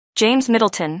James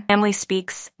Middleton family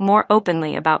speaks more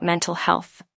openly about mental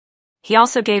health. He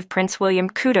also gave Prince William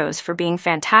kudos for being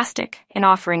fantastic in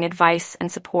offering advice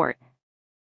and support.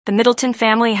 The Middleton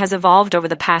family has evolved over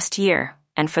the past year,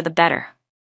 and for the better.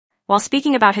 While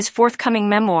speaking about his forthcoming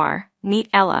memoir, Meet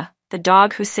Ella, the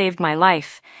Dog Who Saved My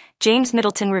Life, James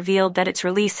Middleton revealed that its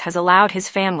release has allowed his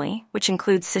family, which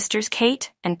includes sisters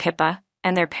Kate and Pippa,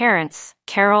 and their parents,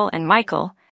 Carol and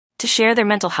Michael, to share their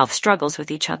mental health struggles with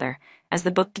each other, as the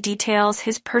book details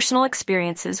his personal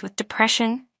experiences with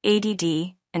depression, ADD,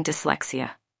 and dyslexia.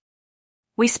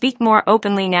 We speak more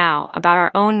openly now about our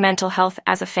own mental health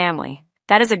as a family.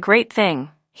 That is a great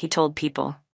thing, he told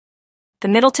People. The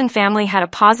Middleton family had a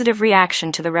positive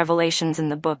reaction to the revelations in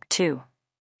the book, too.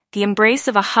 The embrace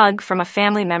of a hug from a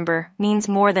family member means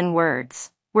more than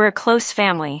words. We're a close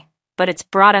family, but it's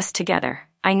brought us together.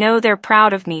 I know they're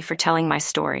proud of me for telling my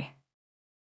story.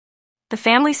 The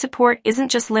family support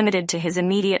isn't just limited to his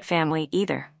immediate family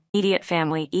either.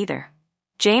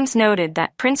 James noted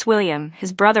that Prince William,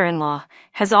 his brother-in-law,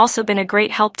 has also been a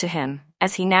great help to him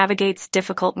as he navigates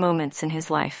difficult moments in his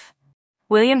life.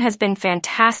 William has been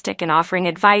fantastic in offering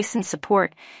advice and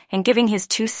support and giving his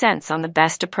 2 cents on the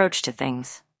best approach to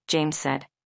things, James said.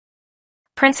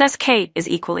 Princess Kate is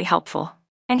equally helpful,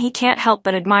 and he can't help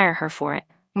but admire her for it.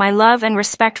 My love and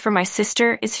respect for my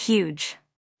sister is huge.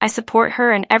 I support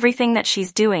her in everything that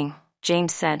she's doing,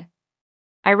 James said.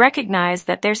 I recognize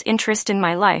that there's interest in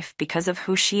my life because of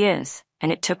who she is,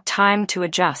 and it took time to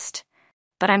adjust.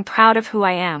 But I'm proud of who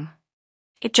I am.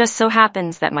 It just so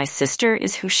happens that my sister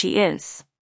is who she is.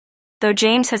 Though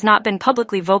James has not been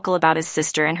publicly vocal about his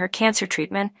sister and her cancer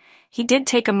treatment, he did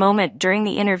take a moment during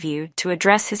the interview to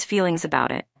address his feelings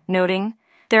about it, noting,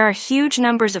 "There are huge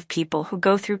numbers of people who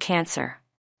go through cancer.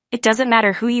 It doesn't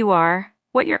matter who you are,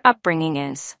 what your upbringing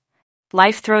is.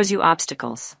 Life throws you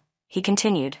obstacles." He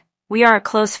continued, "We are a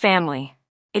close family.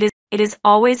 It is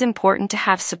always important to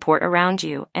have support around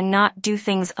you and not do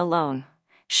things alone.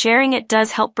 Sharing it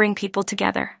does help bring people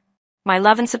together. My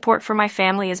love and support for my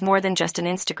family is more than just an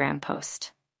Instagram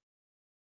post."